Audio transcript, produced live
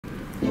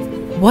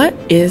What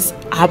is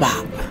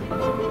ABAP?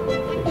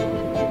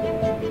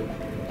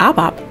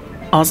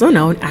 ABAP, also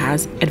known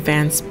as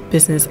Advanced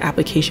Business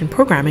Application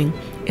Programming,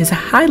 is a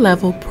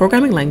high-level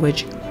programming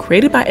language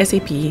created by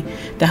SAP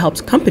that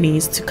helps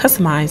companies to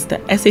customize the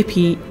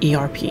SAP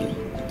ERP.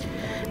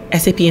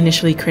 SAP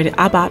initially created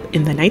ABAP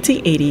in the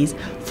 1980s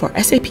for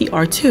SAP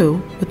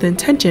R2 with the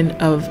intention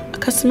of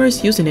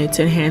customers using it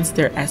to enhance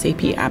their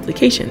SAP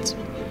applications.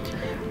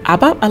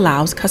 ABAP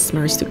allows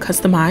customers to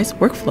customize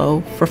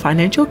workflow for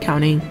financial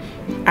accounting,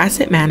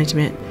 asset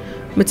management,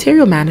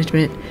 material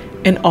management,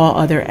 and all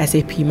other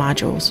SAP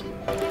modules.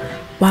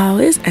 While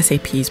it is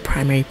SAP's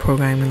primary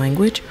programming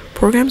language,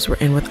 programs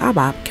written with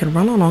ABAP can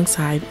run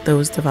alongside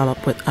those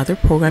developed with other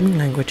programming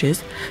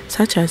languages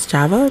such as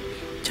Java,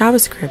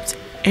 JavaScript,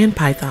 and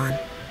Python.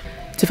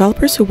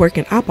 Developers who work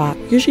in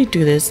ABAP usually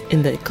do this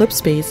in the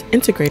Eclipse-based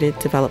integrated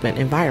development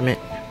environment.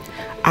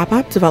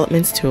 ABAP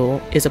Developments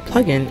Tool is a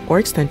plugin or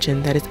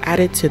extension that is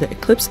added to the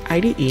Eclipse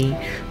IDE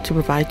to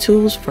provide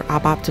tools for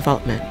ABAP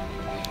development.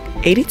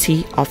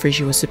 ADT offers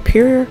you a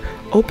superior,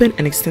 open,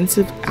 and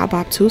extensive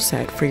ABAP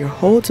toolset for your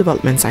whole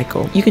development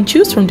cycle. You can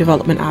choose from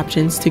development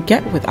options to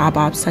get with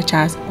ABAP such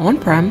as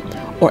on-prem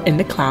or in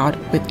the cloud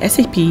with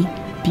SAP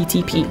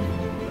BTP.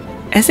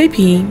 SAP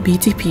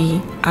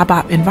BTP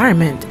ABAP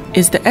Environment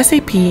is the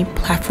SAP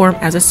Platform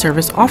as a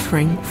Service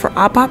offering for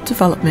ABAP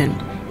development,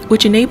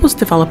 which enables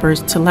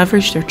developers to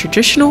leverage their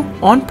traditional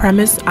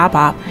on-premise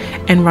ABAP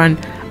and run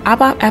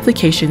ABAP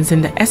applications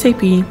in the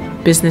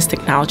SAP Business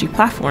Technology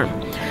Platform,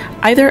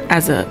 either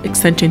as an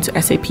extension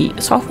to SAP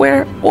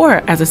software or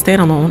as a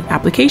standalone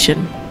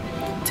application.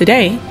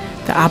 Today,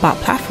 the ABAP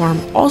platform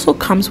also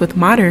comes with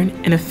modern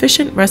and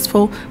efficient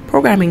RESTful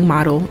programming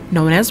model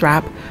known as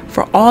RAP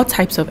for all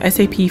types of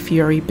SAP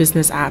Fiori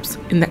business apps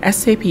in the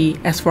SAP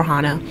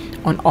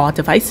S/4HANA on all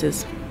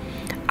devices,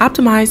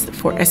 optimized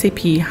for SAP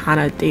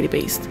HANA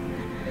database.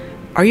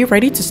 Are you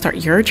ready to start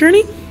your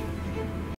journey?